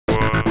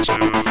Hey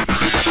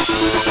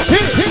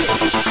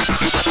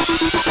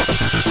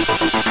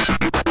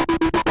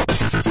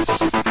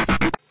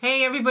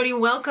everybody,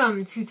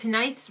 welcome to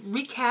tonight's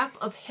recap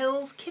of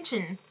Hell's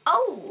Kitchen.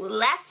 Oh,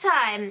 last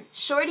time,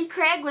 Shorty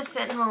Craig was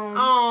sent home.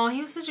 Oh,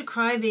 he was such a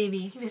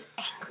crybaby. He was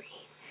angry.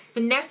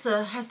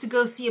 Vanessa has to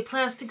go see a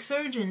plastic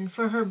surgeon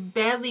for her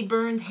badly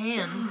burned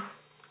hand.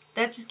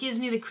 That just gives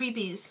me the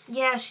creepies.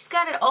 Yeah, she's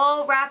got it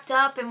all wrapped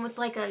up and with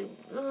like a...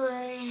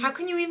 How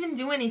can you even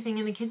do anything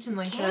in the kitchen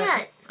like that?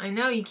 Can't. I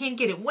know, you can't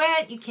get it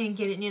wet, you can't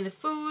get it near the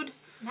food.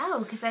 No,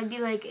 because I'd be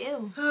like,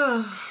 ew.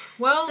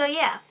 Well, so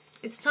yeah.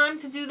 It's time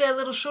to do that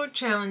little short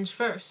challenge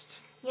first.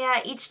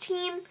 Yeah, each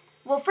team...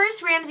 Well,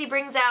 first Ramsey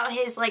brings out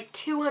his like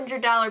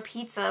 $200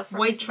 pizza from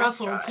White his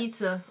truffle restaurant.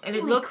 pizza, and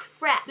it Holy looked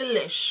crap.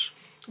 delish.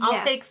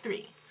 I'll take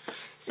 3.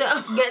 So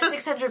You get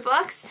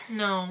 $600?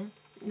 No.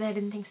 I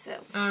didn't think so.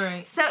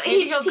 Alright. So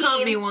maybe each he'll team...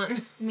 comp me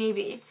one.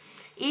 Maybe.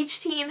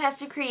 Each team has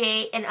to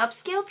create an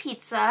upscale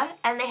pizza,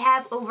 and they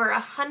have over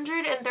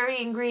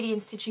 130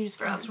 ingredients to choose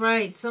from. That's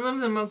right. Some of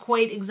them are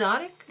quite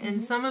exotic,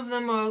 and some of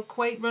them are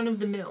quite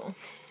run-of-the-mill.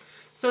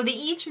 So they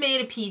each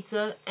made a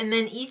pizza, and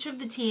then each of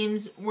the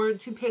teams were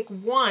to pick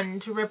one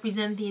to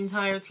represent the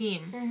entire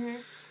team.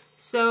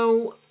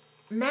 So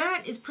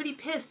Matt is pretty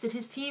pissed at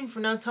his team for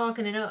not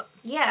talking it up.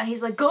 Yeah,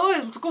 he's like,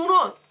 guys, what's going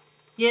on?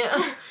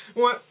 Yeah.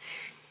 Or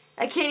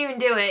I can't even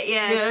do it.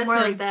 Yeah, it's more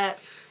like that.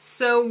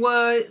 So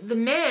the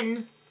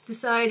men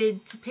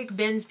decided to pick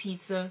Ben's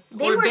pizza.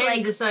 Ben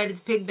like, decided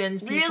to pick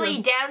Ben's pizza.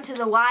 Really down to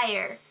the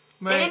wire.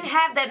 Right. They didn't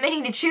have that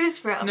many to choose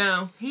from.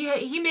 No.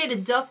 He made a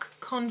duck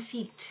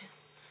confit.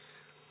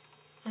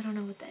 I don't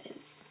know what that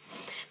is.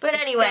 But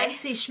it's anyway.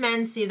 fancy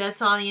schmancy,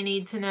 that's all you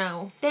need to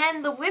know.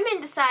 Then the women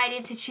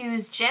decided to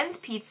choose Jen's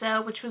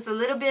pizza, which was a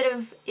little bit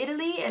of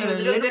Italy and a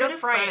little bit of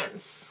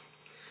France.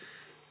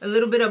 A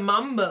little bit of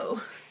mambo.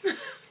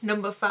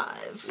 Number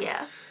 5.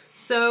 Yeah.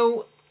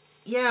 So,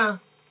 yeah.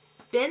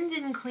 Ben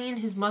didn't clean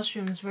his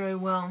mushrooms very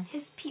well.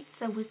 His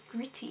pizza was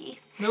gritty.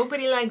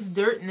 Nobody likes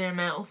dirt in their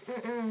mouth.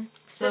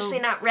 Especially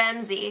not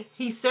Ramsey.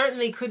 He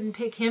certainly couldn't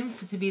pick him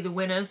to be the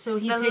winner, so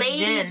he picked Jen. The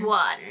ladies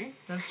won.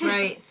 That's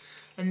right.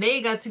 And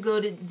they got to go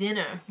to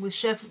dinner with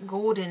Chef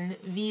Gordon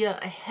via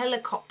a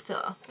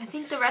helicopter. I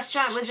think the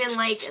restaurant was in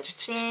like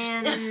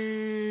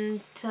Santa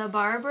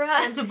Barbara.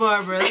 Santa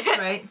Barbara, that's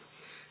right.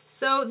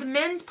 So the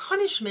men's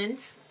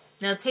punishment,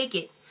 now take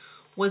it,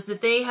 was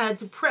that they had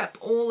to prep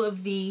all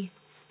of the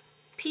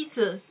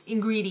pizza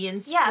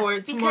ingredients for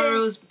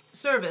tomorrow's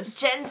service.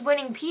 Jen's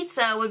winning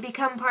pizza would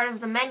become part of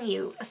the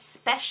menu, a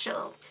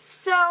special.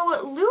 So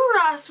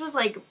Louross was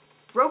like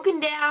broken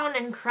down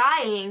and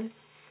crying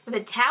with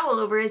a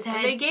towel over his head.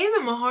 And they gave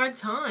him a hard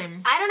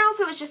time. I don't know if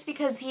it was just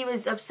because he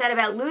was upset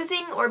about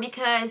losing or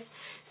because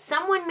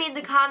someone made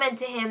the comment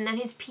to him that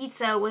his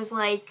pizza was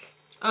like...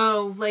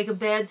 Oh, like a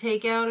bad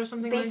takeout or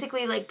something?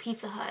 Basically like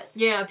Pizza Hut.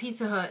 Yeah,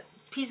 Pizza Hut.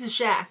 Pizza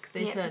Shack,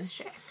 they said.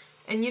 Pizza Shack.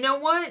 And you know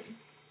what?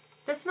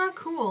 That's not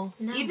cool.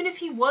 No. Even if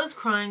he was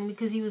crying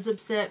because he was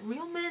upset,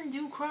 real men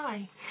do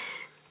cry.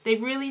 They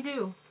really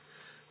do.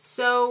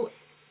 So,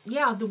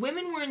 yeah, the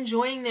women were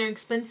enjoying their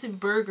expensive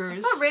burgers.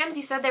 I thought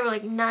Ramsey said they were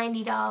like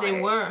 $90.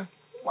 They were.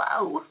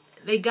 Whoa.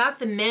 They got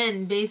the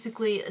men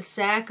basically a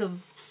sack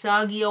of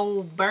soggy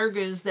old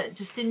burgers that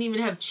just didn't even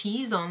have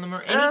cheese on them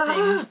or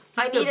anything.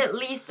 I need at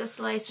least a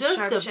slice of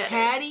sharp just a cheddar.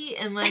 patty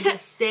and like a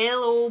stale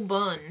old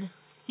bun.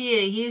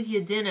 Here's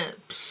your dinner.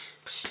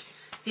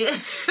 Yeah.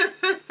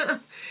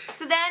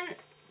 So then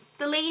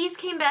the ladies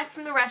came back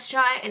from the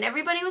restaurant and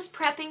everybody was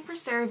prepping for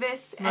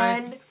service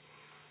and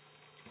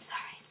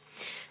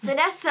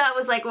Vanessa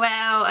was like,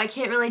 wow, I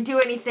can't really do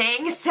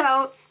anything,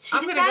 so she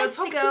decides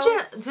to go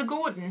to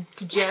Gordon.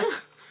 To Jeff.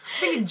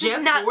 I'm thinking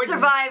Jeff not Gordon.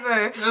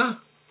 Survivor.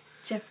 Ugh.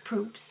 Jeff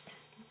Probst.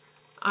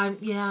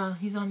 Yeah,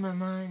 he's on my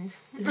mind.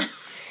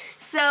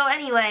 So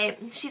anyway,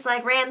 she's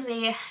like,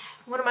 Ramsey,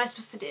 what am I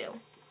supposed to do?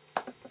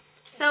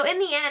 So in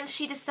the end,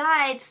 she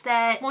decides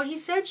that... Well, he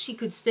said she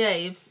could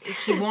stay if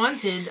she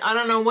wanted. I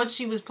don't know what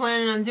she was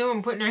planning on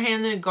doing, putting her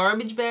hand in a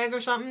garbage bag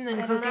or something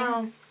and cooking. I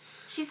don't know.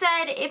 She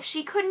said if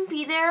she couldn't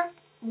be there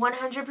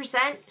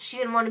 100%, she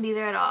didn't want to be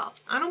there at all.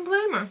 I don't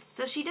blame her.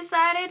 So she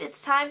decided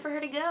it's time for her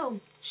to go.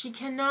 She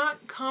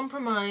cannot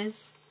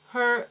compromise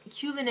her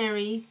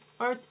culinary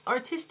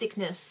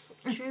artisticness.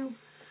 True.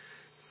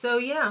 So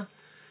yeah,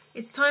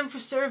 it's time for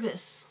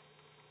service.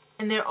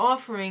 And they're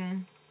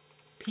offering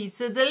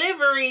pizza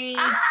delivery.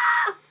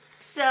 Ah!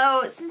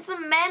 So, since the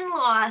men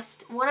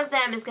lost, one of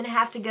them is going to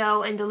have to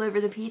go and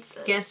deliver the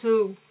pizzas. Guess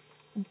who?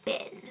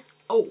 Ben.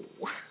 Oh.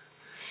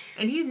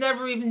 And he's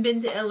never even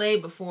been to LA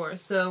before,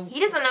 so... He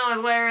doesn't know his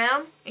way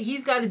around.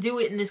 He's got to do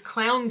it in this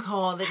clown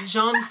car that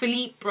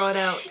Jean-Philippe brought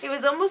out. It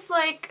was almost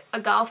like a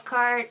golf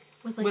cart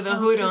with like a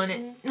hood on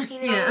it.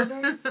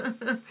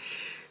 Yeah.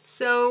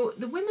 So,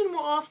 the women were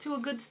off to a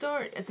good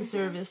start at the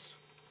service.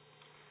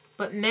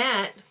 But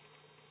Matt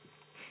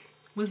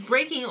was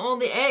breaking all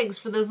the eggs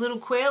for those little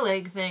quail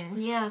egg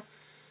things. Yeah.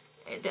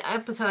 The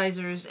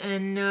appetizers,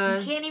 and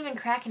you can't even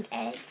crack an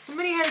egg.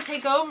 somebody had to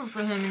take over for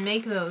him and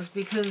make those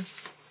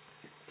because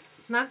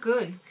it's not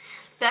good.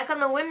 Back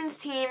on the women's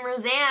team,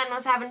 Roseann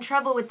was having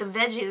trouble with the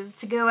veggies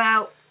to go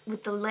out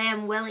with the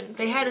lamb Wellington.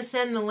 They had to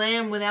send the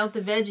lamb without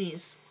the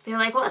veggies. They're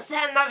like, we'll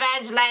send the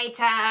veg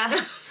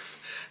later.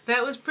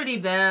 That was pretty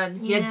bad.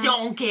 Yeah. You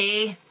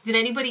donkey. Did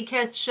anybody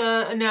catch,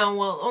 no,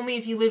 well, only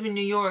if you live in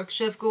New York.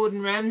 Chef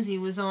Gordon Ramsay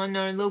was on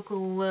our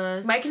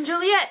local, Mike and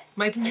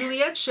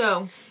Juliet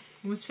show.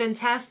 It was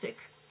fantastic.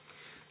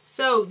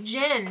 So,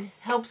 Jen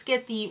helps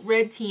get the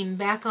red team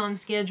back on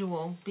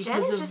schedule because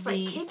Jen is of just,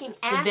 the, like, kicking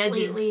the ass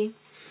veggies. lately.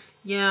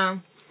 Yeah.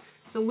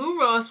 So,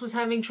 Louross was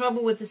having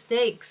trouble with the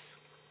steaks.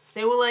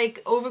 They were,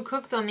 like,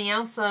 overcooked on the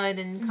outside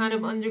and kind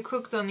of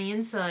undercooked on the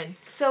inside.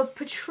 So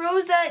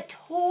Petrozza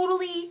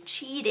totally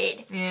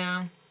cheated.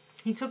 Yeah.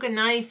 He took a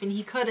knife and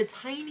he cut a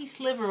tiny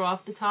sliver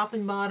off the top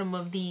and bottom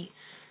of the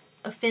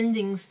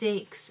offending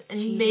steaks and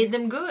Cheater. made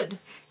them good.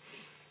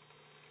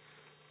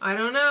 I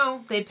don't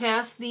know. They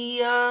passed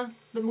the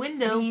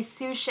window. The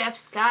sous chef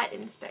Scott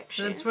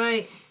inspection. That's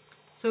right.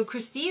 So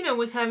Christina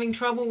was having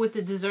trouble with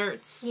the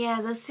desserts.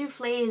 Yeah, the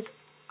souffles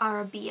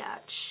are a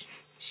biatch.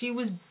 She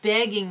was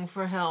begging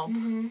for help.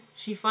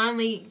 She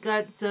finally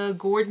got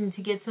Gordon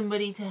to get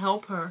somebody to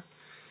help her.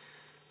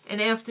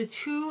 And after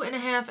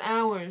 2.5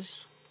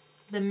 hours,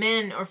 the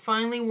men are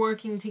finally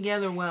working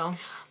together well.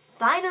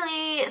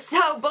 Finally!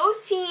 So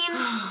both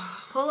teams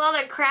pull all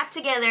their crap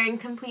together and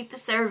complete the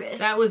service.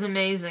 That was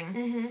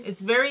amazing.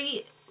 It's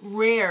very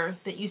rare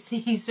that you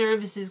see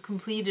services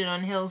completed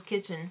on Hell's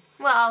Kitchen.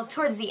 Well,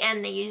 towards the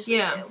end they usually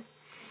do.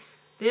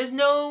 There's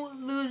no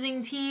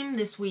losing team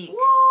this week.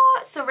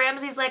 What? So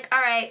Ramsay's like,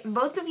 alright,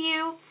 both of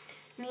you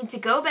need to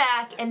go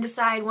back and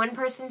decide one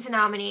person to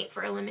nominate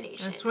for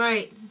elimination. That's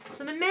right.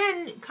 So the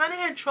men kind of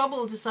had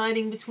trouble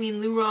deciding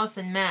between Louross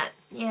and Matt.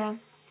 Yeah.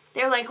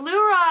 They're like,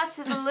 Louross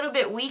is a little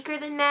bit weaker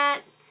than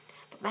Matt,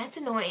 but Matt's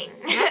annoying.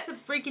 Matt's a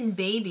freaking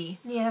baby.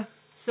 Yeah.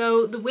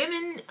 So the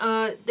women,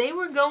 they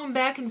were going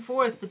back and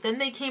forth, but then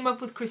they came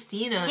up with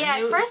Christina. Yeah,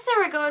 at first they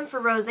were going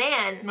for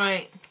Roseann.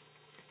 Right.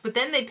 But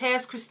then they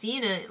passed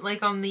Christina,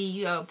 like, on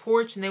the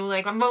porch, and they were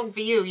like, I'm voting for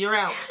you, you're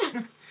out.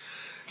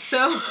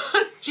 So,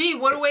 gee,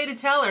 what a way to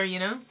tell her, you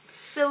know?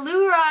 So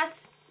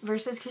Louross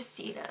versus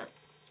Christina.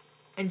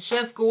 And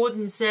Chef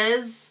Gordon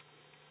says,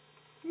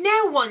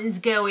 no one's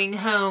going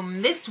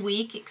home this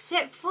week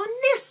except for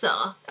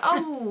Vanessa.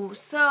 Oh,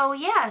 so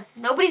yeah,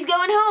 nobody's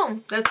going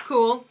home. That's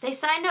cool. They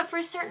signed up for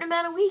a certain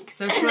amount of weeks.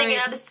 That's and right. they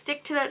got to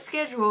stick to that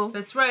schedule.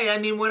 That's right. I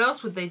mean, what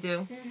else would they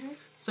do?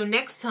 So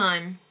next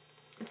time...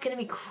 It's going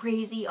to be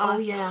crazy awesome. Oh,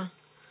 yeah.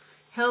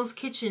 Hell's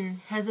Kitchen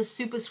has a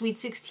Super Sweet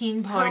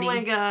 16 party. Oh,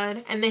 my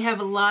God. And they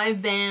have a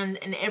live band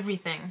and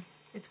everything.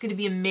 It's going to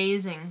be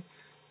amazing.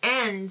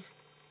 And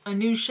a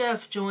new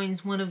chef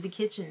joins one of the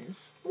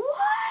kitchens.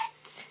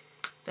 What?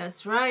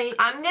 That's right.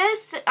 I'm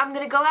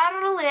gonna go out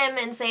on a limb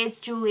and say it's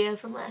Julia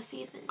from last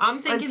season. I'm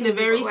thinking the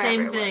very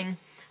same thing.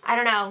 I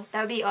don't know.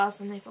 That would be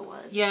awesome if it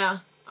was. Yeah.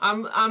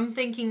 I'm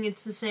thinking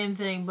it's the same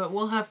thing, but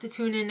we'll have to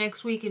tune in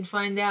next week and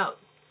find out.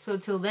 So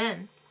till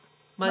then,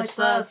 much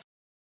love.